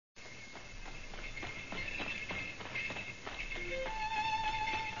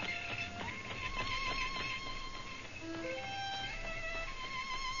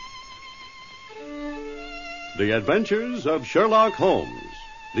The Adventures of Sherlock Holmes,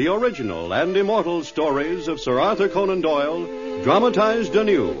 the original and immortal stories of Sir Arthur Conan Doyle, dramatized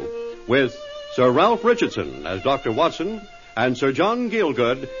anew, with Sir Ralph Richardson as Dr. Watson and Sir John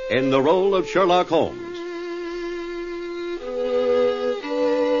Gielgud in the role of Sherlock Holmes.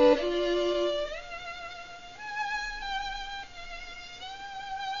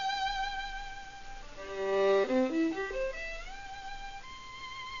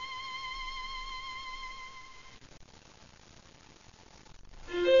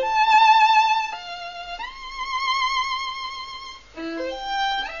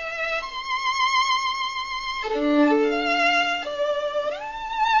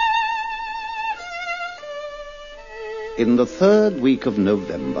 In the third week of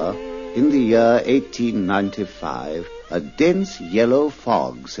November, in the year 1895, a dense yellow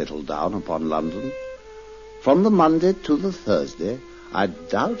fog settled down upon London. From the Monday to the Thursday, I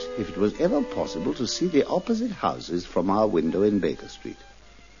doubt if it was ever possible to see the opposite houses from our window in Baker Street.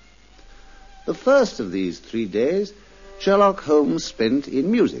 The first of these 3 days, Sherlock Holmes spent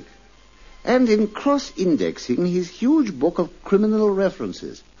in music, and in cross-indexing his huge book of criminal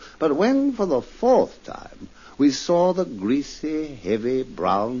references. But when, for the fourth time, we saw the greasy, heavy,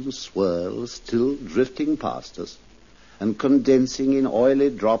 brown swirls still drifting past us and condensing in oily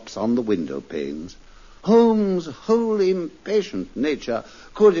drops on the window panes, Holmes' whole impatient nature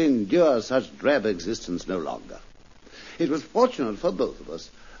could endure such drab existence no longer. It was fortunate for both of us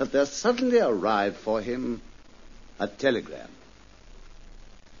that there suddenly arrived for him a telegram.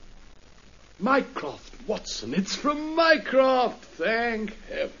 Mycroft, Watson, it's from Mycroft, thank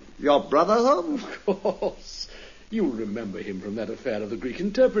heaven. Your brother, Holmes? Of course. You remember him from that affair of the Greek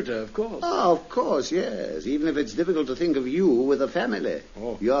interpreter, of course. Oh, of course, yes. Even if it's difficult to think of you with a family.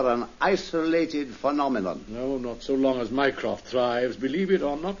 Oh. You're an isolated phenomenon. No, not so long as Mycroft thrives. Believe it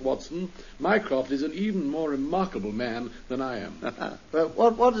or not, Watson, Mycroft is an even more remarkable man than I am.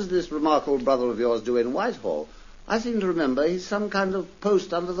 Well, what does this remarkable brother of yours do in Whitehall? I seem to remember he's some kind of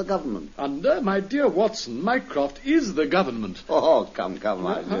post under the government. Under? My dear Watson, Mycroft is the government. Oh, come,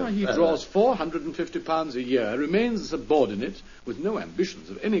 my dear. He draws £450 a year, remains a subordinate, with no ambitions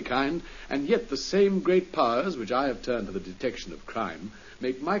of any kind, and yet the same great powers which I have turned to the detection of crime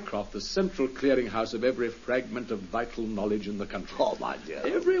make Mycroft the central clearinghouse of every fragment of vital knowledge in the country. Oh, my dear.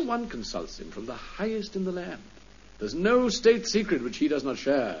 Everyone consults him, from the highest in the land. There's no state secret which he does not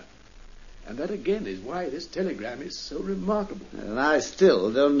share. And that, again, is why this telegram is so remarkable. And I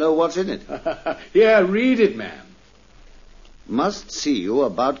still don't know what's in it. Here, read it, man. Must see you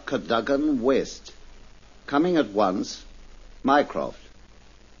about Cadogan West. Coming at once, Mycroft.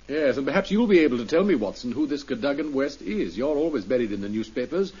 Yes, and perhaps you'll be able to tell me, Watson, who this Cadogan West is. You're always buried in the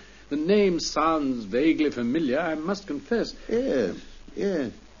newspapers. The name sounds vaguely familiar, I must confess.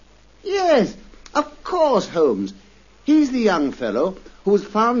 Yes, of course, Holmes. He's the young fellow who was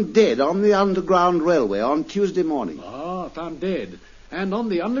found dead on the Underground Railway on Tuesday morning. Ah, found dead. And on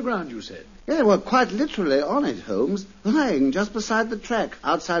the Underground, you said? Yeah, well, quite literally on it, Holmes, lying just beside the track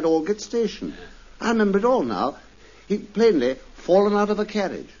outside Aldgate Station. I remember it all now. He'd plainly fallen out of a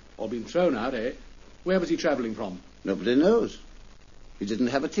carriage. Or been thrown out, eh? Where was he travelling from? Nobody knows. He didn't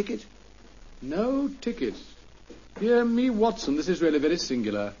have a ticket. No ticket. Dear me, Watson, this is really very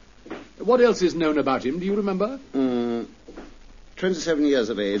singular. What else is known about him? Do you remember? 27 years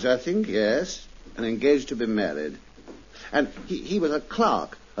of age, I think, yes. And engaged to be married. And he was a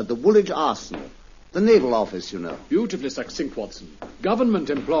clerk at the Woolwich Arsenal. The naval office, you know. Beautifully succinct, Watson. Government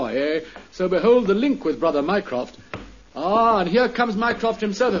employee, eh? So behold the link with Brother Mycroft. Ah, and here comes Mycroft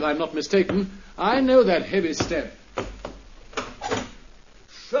himself, if I'm not mistaken. I know that heavy step.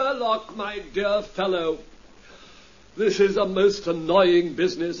 Sherlock, my dear fellow, this is a most annoying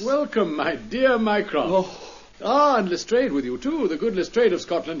business. Welcome, my dear Mycroft. Oh. Ah, and Lestrade with you, too. The good Lestrade of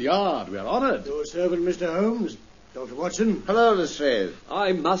Scotland Yard. We are honoured. Your servant, Mr. Holmes. Dr. Watson. Hello, Lestrade.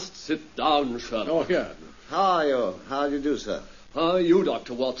 I must sit down, Sherlock. Oh, here. How are you? How do you do, sir? You,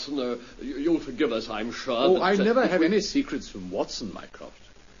 Dr. Watson, you'll forgive us, I'm sure. Oh, but, I never have any secrets from Watson, Mycroft.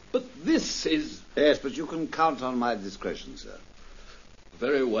 But this is... Yes, but you can count on my discretion, sir.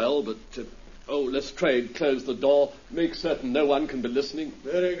 Very well, but... Lestrade, close the door. Make certain no one can be listening.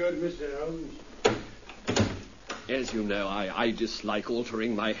 Very good, Mr. Holmes. As you know, I dislike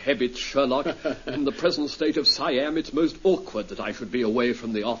altering my habits, Sherlock. In the present state of Siam, it's most awkward that I should be away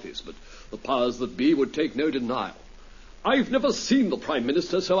from the office, but the powers that be would take no denial. I've never seen the Prime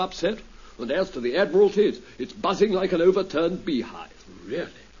Minister so upset, and as to the Admiralty, it's buzzing like an overturned beehive. Really?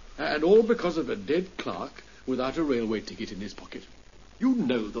 And all because of a dead clerk without a railway ticket in his pocket. You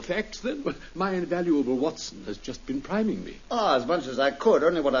know the facts, then? Well, my invaluable Watson has just been priming me. Ah, as much as I could,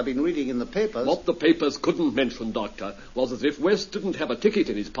 only what I've been reading in the papers. What the papers couldn't mention, Doctor, was that if West didn't have a ticket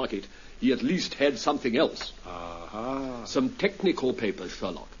in his pocket, he at least had something else. Aha. Some technical papers,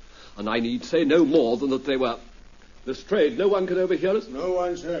 Sherlock. And I need say no more than that they were... Lestrade, no one can overhear us? No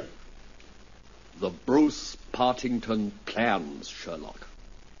one, sir. The Bruce Partington plans, Sherlock.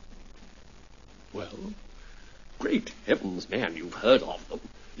 Well? Great heavens, man, you've heard of them.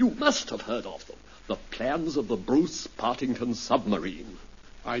 You must have heard of them. The plans of the Bruce Partington submarine.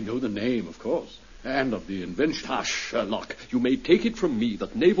 I know the name, of course, and of the invention. Hush, Sherlock. You may take it from me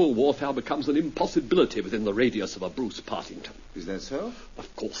that naval warfare becomes an impossibility within the radius of a Bruce Partington. Is that so?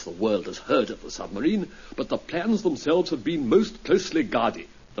 Of course, the world has heard of the submarine, but the plans themselves have been most closely guarded.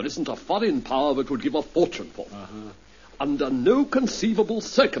 There isn't a foreign power that would give a fortune for them. Uh-huh. Under no conceivable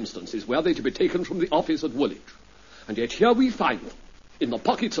circumstances were they to be taken from the office at Woolwich. And yet here we find them, in the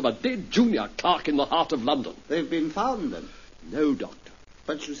pockets of a dead junior clerk in the heart of London. They've been found, then? No, Doctor.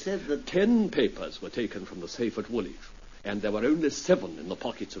 But you said that... 10 papers were taken from the safe at Woolwich, and there were only 7 in the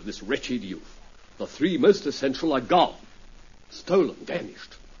pockets of this wretched youth. The 3 most essential are gone. Stolen,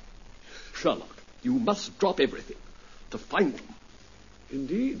 vanished. Sherlock, you must drop everything to find them.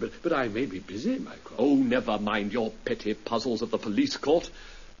 Indeed, but I may be busy, Mycroft. Oh, never mind your petty puzzles of the police court.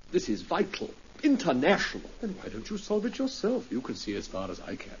 This is vital, international. Then why don't you solve it yourself? You can see as far as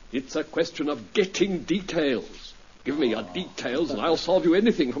I can. It's a question of getting details. Give me your details and I'll solve you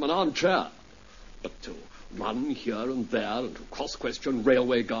anything from an armchair. But to run here and there and to cross-question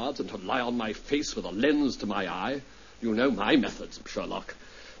railway guards and to lie on my face with a lens to my eye, you know my methods, Sherlock.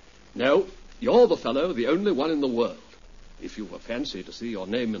 No, you're the fellow, the only one in the world. If you were fancy to see your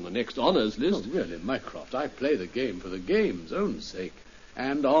name in the next honours list... Oh, really, Mycroft, I play the game for the game's own sake,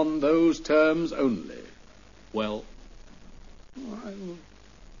 and on those terms only. Well?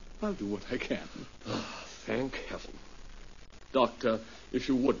 I'll do what I can. Thank heaven. Doctor, if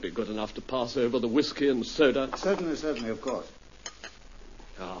you would be good enough to pass over the whiskey and soda... Certainly, of course.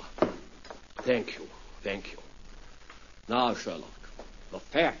 Ah, thank you. Now, Sherlock, the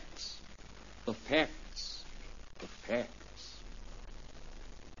facts.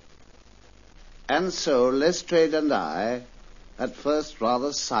 And so Lestrade and I, at first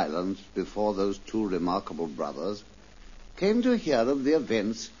rather silent before those 2 remarkable brothers, came to hear of the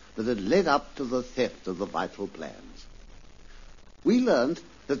events that had led up to the theft of the vital plans. We learned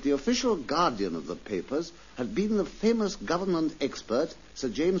that the official guardian of the papers had been the famous government expert, Sir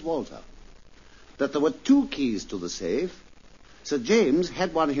James Walter. That there were 2 keys to the safe. Sir James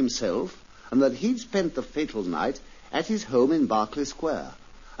had one himself, and that he'd spent the fatal night at his home in Berkeley Square,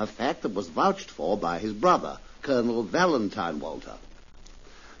 a fact that was vouched for by his brother, Colonel Valentine Walter.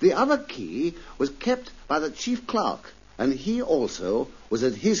 The other key was kept by the chief clerk, and he also was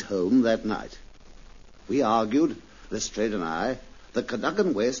at his home that night. We argued, Lestrade and I, that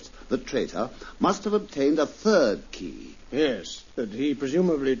Cadogan West, the traitor, must have obtained a 3rd key. Yes, that he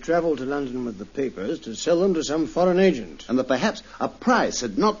presumably travelled to London with the papers to sell them to some foreign agent. And that perhaps a price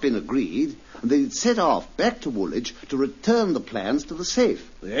had not been agreed, and that he'd set off back to Woolwich to return the plans to the safe.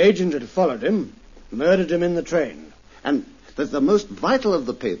 The agent had followed him, murdered him in the train. And that the most vital of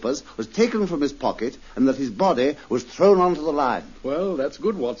the papers was taken from his pocket, and that his body was thrown onto the line. Well, that's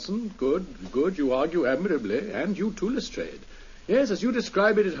good, Watson. Good. You argue admirably, and you too, Lestrade. Yes, as you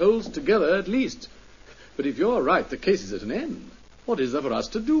describe it, it holds together at least. But if you're right, the case is at an end. What is there for us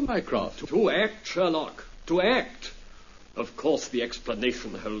to do, Mycroft? To act, Sherlock. To act. Of course the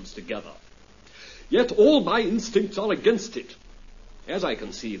explanation holds together. Yet all my instincts are against it. As I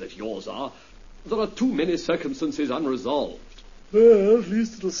can see that yours are, there are too many circumstances unresolved. Well, at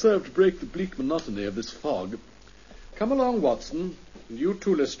least it'll serve to break the bleak monotony of this fog. Come along, Watson. And you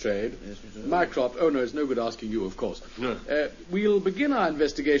too, Lestrade. Yes, Mr. Mycroft. Oh, no, it's no good asking you, of course. No. We'll begin our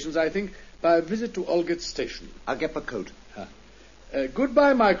investigations, I think, by a visit to Aldgate Station. I'll get my coat.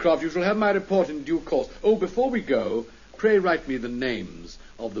 Goodbye, Mycroft. You shall have my report in due course. Oh, before we go, pray write me the names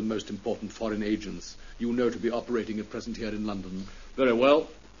of the most important foreign agents you know to be operating at present here in London. Very well.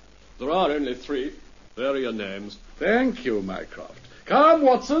 There are only 3. There are your names. Thank you, Mycroft. Come,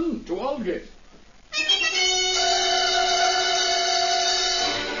 Watson, to Aldgate.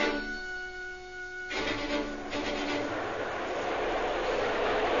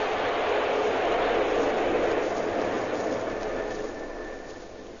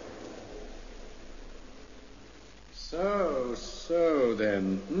 So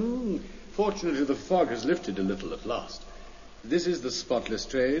then. Fortunately, the fog has lifted a little at last. This is the spot,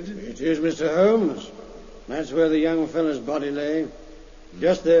 Lestrade. It is, Mr. Holmes. That's where the young fellow's body lay.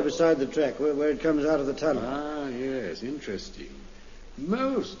 Just there beside the track, where it comes out of the tunnel. Ah, yes, interesting.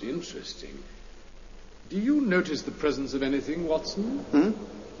 Most interesting. Do you notice the presence of anything, Watson?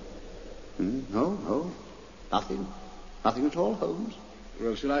 No. Nothing. Nothing at all, Holmes.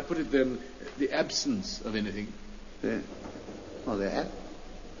 Well, shall I put it then, the absence of anything? Yeah. Oh, there.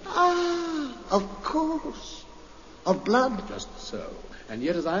 Of course. Of blood. Just so. And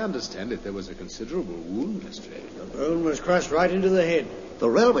yet, as I understand it, there was a considerable wound, Lestrade. The bone was crushed right into the head. The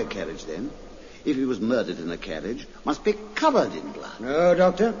railway carriage, then, if he was murdered in a carriage, must be covered in blood. No,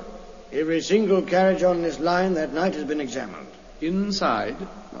 Doctor. Every single carriage on this line that night has been examined. Inside?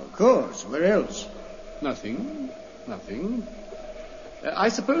 Of course. Where else? Nothing. I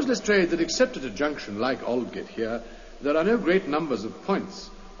suppose, Lestrade, that except at a junction like Aldgate here, there are no great numbers of points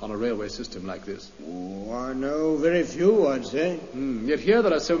on a railway system like this. Oh, I know very few, I'd say. Yet here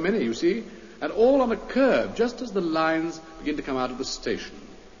there are so many, you see, and all on a curve, just as the lines begin to come out of the station.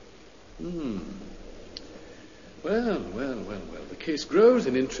 Well. The case grows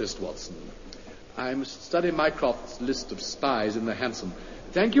in interest, Watson. I must study Mycroft's list of spies in the hansom.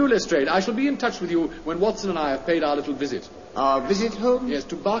 Thank you, Lestrade. I shall be in touch with you when Watson and I have paid our little visit. Our visit, Holmes? Yes,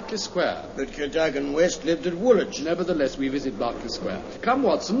 to Berkeley Square. But Cadogan West lived at Woolwich. Nevertheless, we visit Berkeley Square. Come,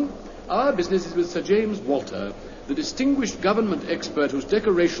 Watson. Our business is with Sir James Walter, the distinguished government expert whose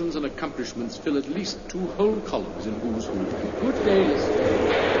decorations and accomplishments fill at least 2 whole columns in Who's Who. Good day,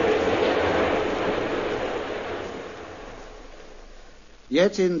 Lestrade.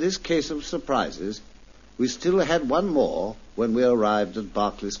 Yet in this case of surprises, we still had one more when we arrived at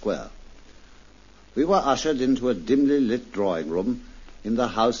Berkeley Square. We were ushered into a dimly lit drawing room in the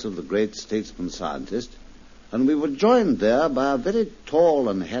house of the great statesman-scientist, and we were joined there by a very tall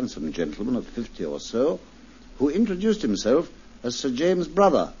and handsome gentleman of 50 or so, who introduced himself as Sir James'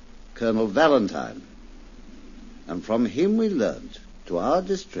 brother, Colonel Valentine. And from him we learnt, to our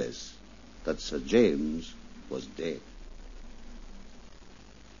distress, that Sir James was dead.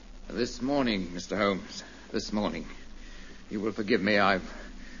 This morning, Mr. Holmes. This morning. You will forgive me, I've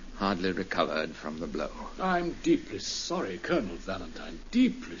hardly recovered from the blow. I'm deeply sorry, Colonel Valentine.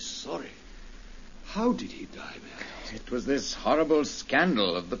 Deeply sorry. How did he die, man? It was this horrible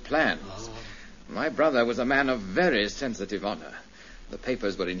scandal of the plans. My brother was a man of very sensitive honor. The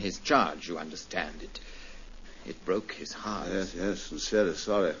papers were in his charge, you understand. It broke his heart. Yes, sincerely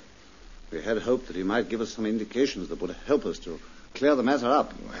sorry. We had hoped that he might give us some indications that would help us to clear the matter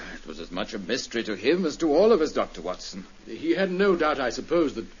up. Well, it was as much a mystery to him as to all of us, Dr. Watson. He had no doubt, I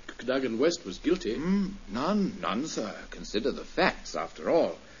suppose, that Cadogan West was guilty. None, sir. Consider the facts, after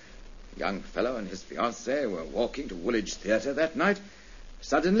all. The young fellow and his fiancée were walking to Woolwich Theatre that night.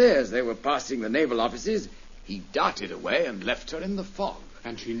 Suddenly, as they were passing the naval offices, he darted away and left her in the fog.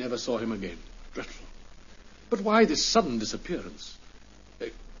 And she never saw him again. Dreadful. But why this sudden disappearance?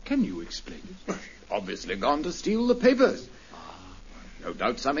 Can you explain it? Obviously gone to steal the papers. No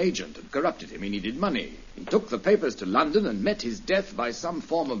doubt some agent had corrupted him. He needed money. He took the papers to London and met his death by some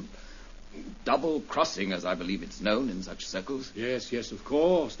form of double-crossing, as I believe it's known in such circles. Yes, of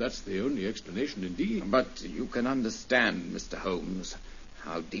course. That's the only explanation, indeed. But you can understand, Mr. Holmes,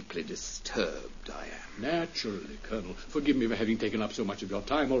 how deeply disturbed I am. Naturally, Colonel. Forgive me for having taken up so much of your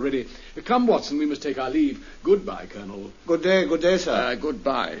time already. Come, Watson, we must take our leave. Goodbye, Colonel. Good day, sir.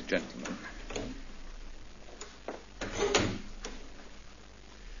 Goodbye, gentlemen.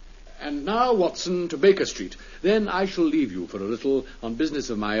 And now, Watson, to Baker Street. Then I shall leave you for a little on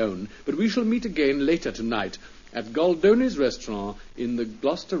business of my own, but we shall meet again later tonight at Goldoni's restaurant in the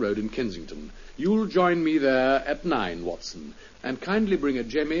Gloucester Road in Kensington. You'll join me there at 9, Watson, and kindly bring a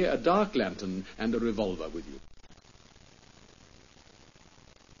jemmy, a dark lantern, and a revolver with you.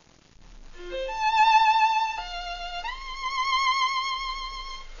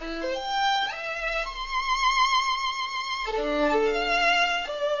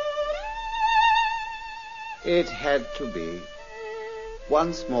 It had to be.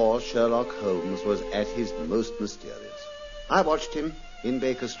 Once more, Sherlock Holmes was at his most mysterious. I watched him, in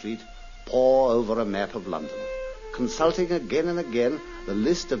Baker Street, pore over a map of London, consulting again and again the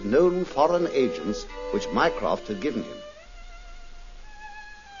list of known foreign agents which Mycroft had given him.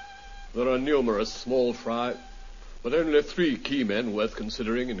 There are numerous small fry, but only 3 key men worth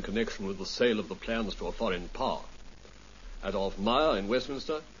considering in connection with the sale of the plans to a foreign power. Adolph Meyer in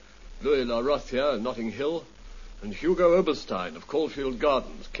Westminster, Louis La Rothiere in Notting Hill, and Hugo Oberstein of Caulfield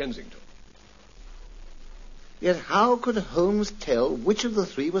Gardens, Kensington. Yet how could Holmes tell which of the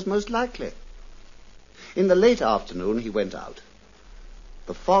 3 was most likely? In the late afternoon he went out.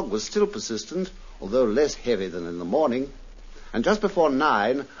 The fog was still persistent, although less heavy than in the morning, and just before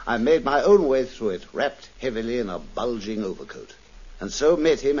 9 I made my own way through it, wrapped heavily in a bulging overcoat, and so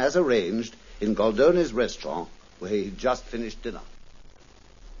met him, as arranged, in Goldoni's restaurant, where he'd just finished dinner.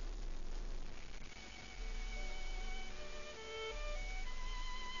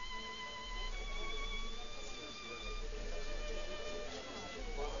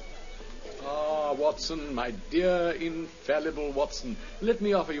 Watson, my dear, infallible Watson. Let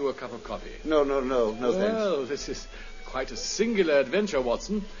me offer you a cup of coffee. No, thanks. Well, this is quite a singular adventure,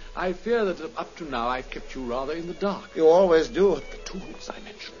 Watson. I fear that up to now I've kept you rather in the dark. You always do. The tools I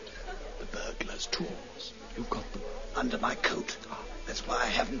mentioned. The burglar's tools. You've got them. Under my coat. That's why I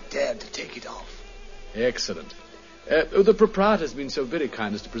haven't dared to take it off. Excellent. The proprietor's been so very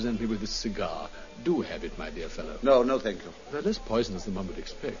kind as to present me with this cigar. Do have it, my dear fellow. No, thank you. They're less poisonous than one would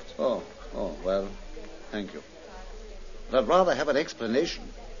expect. Oh, well, thank you. But I'd rather have an explanation.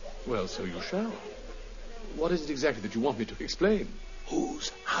 Well, so you shall. What is it exactly that you want me to explain?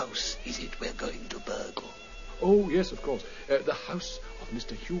 Whose house is it we're going to burgle? Oh, yes, of course. The house of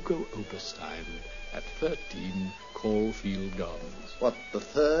Mr. Hugo Oberstein at 13 Caulfield Gardens. What, the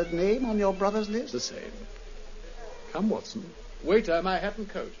third name on your brother's list? The same. Come, Watson. Waiter, my hat and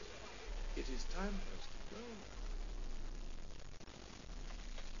coat. It is time for us to go.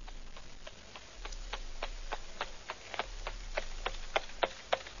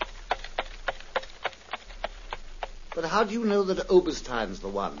 But how do you know that Oberstein's the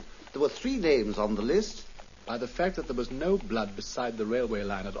one? There were 3 names on the list. By the fact that there was no blood beside the railway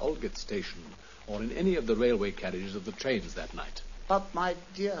line at Aldgate Station or in any of the railway carriages of the trains that night. But, my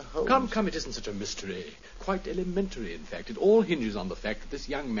dear Holmes... Come, it isn't such a mystery. Quite elementary, in fact. It all hinges on the fact that this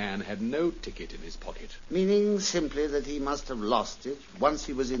young man had no ticket in his pocket. Meaning simply that he must have lost it once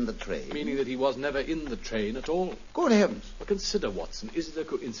he was in the train. Meaning that he was never in the train at all. Good heavens. Well, consider, Watson, is it a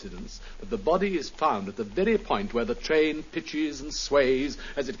coincidence that the body is found at the very point where the train pitches and sways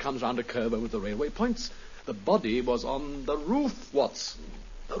as it comes round a curve over the railway points? The body was on the roof, Watson.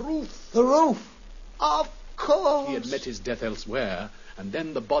 The roof. The roof? Of course. He had met his death elsewhere, and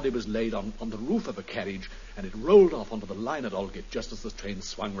then the body was laid on the roof of a carriage, and it rolled off onto the line at Aldgate just as the train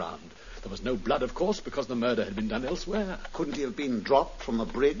swung round. There was no blood, of course, because the murder had been done elsewhere. Couldn't he have been dropped from a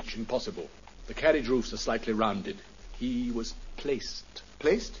bridge? Impossible. The carriage roofs are slightly rounded. He was placed.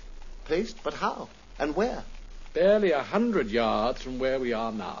 Placed? Placed? But how? And where? Barely 100 yards from where we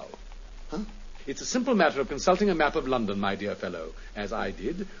are now. Huh? It's a simple matter of consulting a map of London, my dear fellow, as I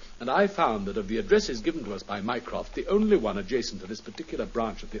did, and I found that of the addresses given to us by Mycroft, the only one adjacent to this particular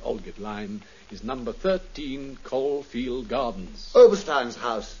branch of the Aldgate line is number 13 Caulfield Gardens. Oberstein's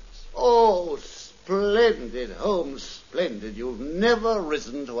house. Oh, splendid, Holmes, splendid. You've never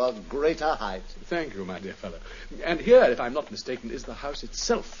risen to a greater height. Thank you, my dear fellow. And here, if I'm not mistaken, is the house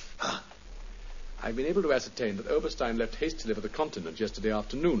itself. I've been able to ascertain that Oberstein left hastily for the continent yesterday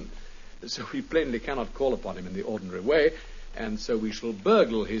afternoon, so we plainly cannot call upon him in the ordinary way, and so we shall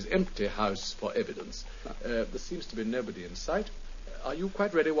burgle his empty house for evidence. There seems to be nobody in sight. Are you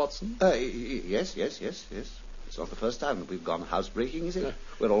quite ready, Watson? Yes. It's not the first time that we've gone housebreaking, is it?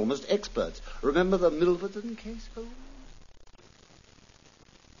 We're almost experts. Remember the Holmes-The case, Holmes?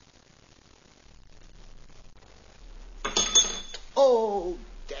 Oh,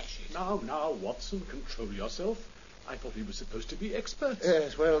 dash it. Now, Watson, control yourself. I thought we were supposed to be experts.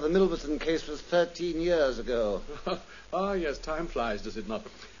 Yes, well, the Holmes-The case was 13 years ago. Yes, time flies, does it not?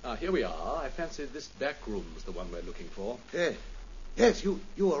 Here we are. I fancy this back room's the one we're looking for. Yes, you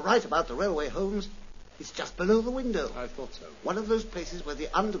were right about the railway, Holmes. It's just below the window. I thought so. One of those places where the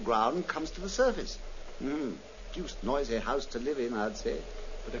underground comes to the surface. Deuced noisy house to live in, I'd say.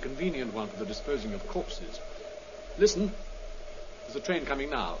 But a convenient one for the disposing of corpses. Listen. There's a train coming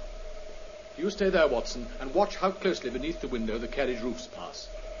now. You stay there, Watson, and watch how closely beneath the window the carriage roofs pass.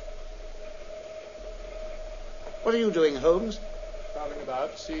 What are you doing, Holmes? Prowling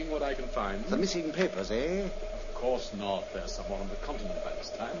about, seeing what I can find. The missing papers, eh? Of course not. There's someone on the continent by this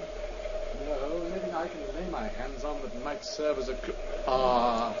time. No, anything I can lay my hands on that might serve as a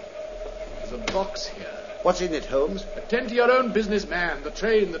there's a box here. What's in it, Holmes? Attend to your own business, man. The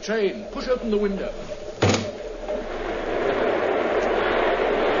train. Push open the window.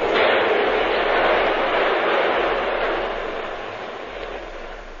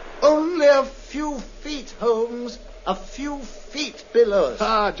 Only a few feet, Holmes. A few feet below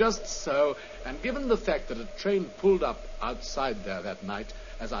us. Just so. And given the fact that a train pulled up outside there that night,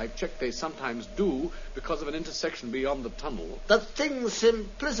 as I've checked they sometimes do, because of an intersection beyond the tunnel. The thing's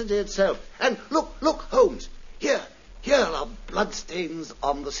simplicity itself. And look, Holmes. Here are bloodstains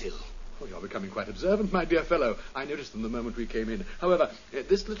on the sill. Oh, you're becoming quite observant, my dear fellow. I noticed them the moment we came in. However,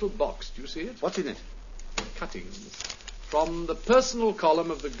 this little box, do you see it? What's in it? Cuttings. From the personal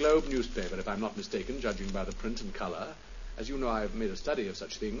column of the Globe newspaper, if I'm not mistaken, judging by the print and colour. As you know, I've made a study of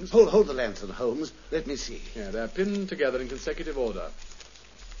such things. Hold the lantern, Holmes. Let me see. Yeah, they're pinned together in consecutive order.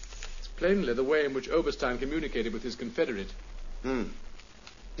 It's plainly the way in which Oberstein communicated with his confederate. Here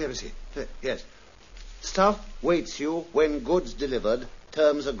we see. Yes. Stuff waits you when goods delivered,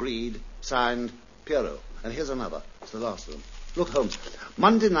 terms agreed, signed Pierrot. And here's another. It's the last of them. Look, Holmes.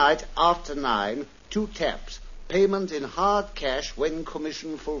 Monday night after 9, 2 taps. Payment in hard cash when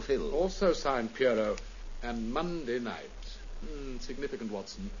commission fulfilled. Also signed Pierrot. And Monday night. Significant,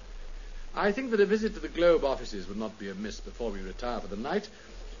 Watson. I think that a visit to the Globe offices would not be amiss before we retire for the night.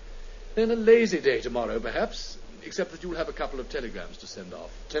 Then a lazy day tomorrow, perhaps, except that you'll have a couple of telegrams to send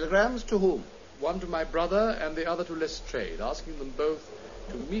off. Telegrams to whom? One to my brother and the other to Lestrade, asking them both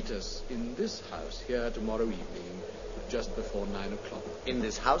to meet us in this house here tomorrow evening, just before 9 o'clock. In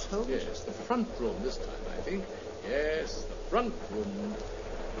this house, Holmes? Yes, the front room this time, I think. Yes, the front room.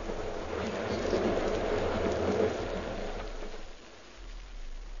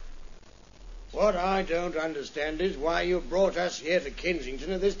 What I don't understand is why you brought us here to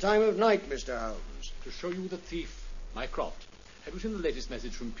Kensington at this time of night, Mr. Holmes. To show you the thief, Mycroft. Have you seen the latest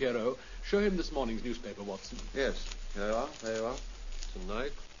message from Pierrot? Show him this morning's newspaper, Watson. Yes. There you are. There you are.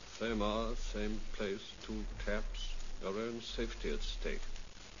 Tonight, same hour, same place, 2 taps, your own safety at stake.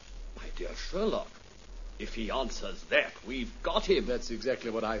 My dear Sherlock, if he answers that, we've got him. That's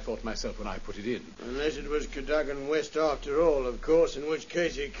exactly what I thought myself when I put it in. Unless it was Cadogan West after all, of course, in which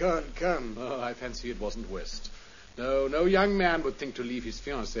case he can't come. Oh, I fancy it wasn't West. No young man would think to leave his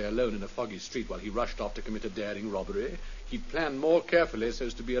fiancée alone in a foggy street while he rushed off to commit a daring robbery. He'd planned more carefully so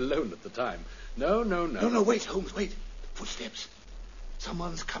as to be alone at the time. No. No, wait, Holmes, wait. Footsteps.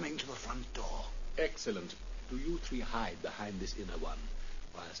 Someone's coming to the front door. Excellent. Do you 3 hide behind this inner one,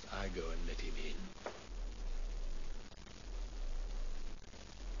 whilst I go and let him in.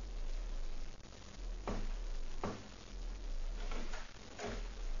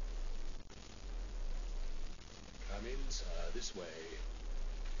 Come in, sir, this way.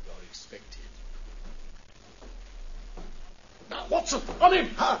 You're expected. Now, Watson, on him!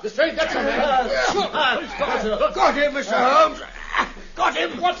 Lestrade, that's your man! Got him, Mr. Holmes! Got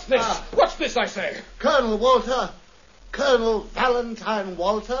him! What's this? What's this, I say? Colonel Walter. Colonel Valentine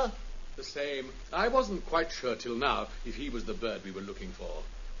Walter. The same. I wasn't quite sure till now if he was the bird we were looking for.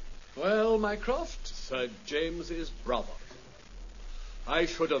 Well, Mycroft? Sir James's brother. I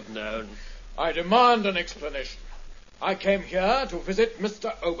should have known. I demand an explanation. I came here to visit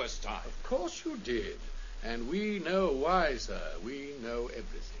Mr. Oberstein. Of course you did. And we know why, sir. We know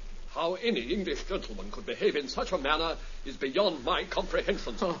everything. How any English gentleman could behave in such a manner is beyond my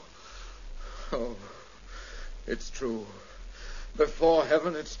comprehension, sir. Oh, it's true. Before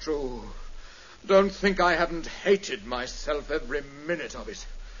heaven, it's true. Don't think I haven't hated myself every minute of it.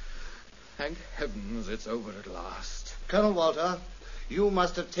 Thank heavens it's over at last. Colonel Walter, you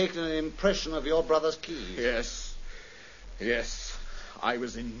must have taken an impression of your brother's keys. Yes. I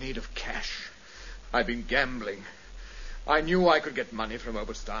was in need of cash. I'd been gambling. I knew I could get money from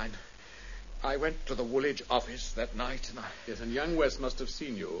Oberstein. I went to the Woolwich office that night and Yes, and young West must have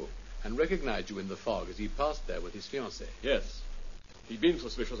seen you and recognized you in the fog as he passed there with his fiancée. Yes. He'd been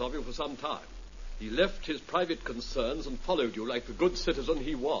suspicious of you for some time. He left his private concerns and followed you like the good citizen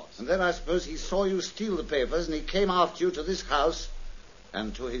he was. And then I suppose he saw you steal the papers and he came after you to this house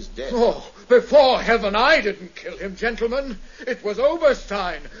and to his death. Oh, before heaven, I didn't kill him, gentlemen. It was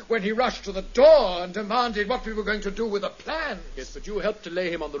Oberstein when he rushed to the door and demanded what we were going to do with the plans. Yes, but you helped to lay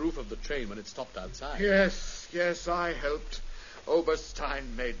him on the roof of the train when it stopped outside. Yes, I helped.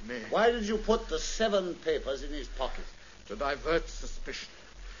 Oberstein made me. Why did you put the 7 papers in his pocket? To divert suspicion.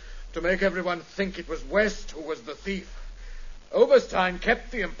 To make everyone think it was West who was the thief. Oberstein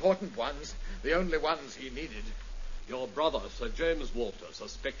kept the important ones, the only ones he needed. Your brother, Sir James Walter,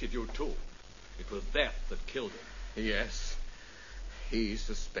 suspected you too. It was that killed him. Yes, he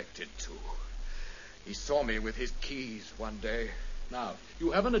suspected too. He saw me with his keys one day. Now,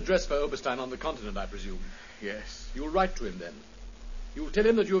 you have an address for Oberstein on the continent, I presume. Yes. You'll write to him then. You'll tell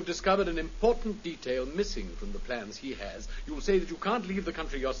him that you have discovered an important detail missing from the plans he has. You'll say that you can't leave the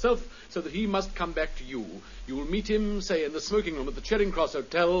country yourself, so that he must come back to you. You will meet him, say, in the smoking room at the Charing Cross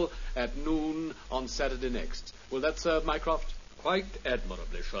Hotel at noon on Saturday next. Will that serve, Mycroft? Quite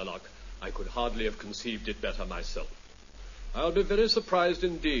admirably, Sherlock. I could hardly have conceived it better myself. I'll be very surprised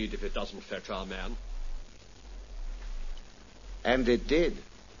indeed if it doesn't fetch our man. And it did.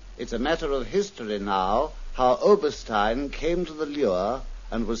 It's a matter of history now how Oberstein came to the lure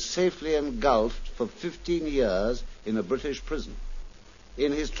and was safely engulfed for 15 years in a British prison.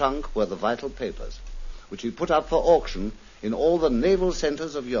 In his trunk were the vital papers, which he put up for auction in all the naval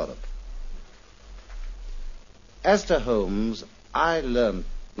centres of Europe. As to Holmes, I learned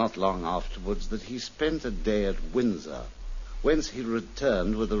not long afterwards that he spent a day at Windsor, whence he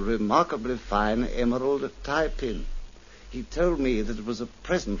returned with a remarkably fine emerald tie-pin. He told me that it was a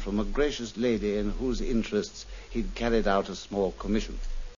present from a gracious lady in whose interests he'd carried out a small commission.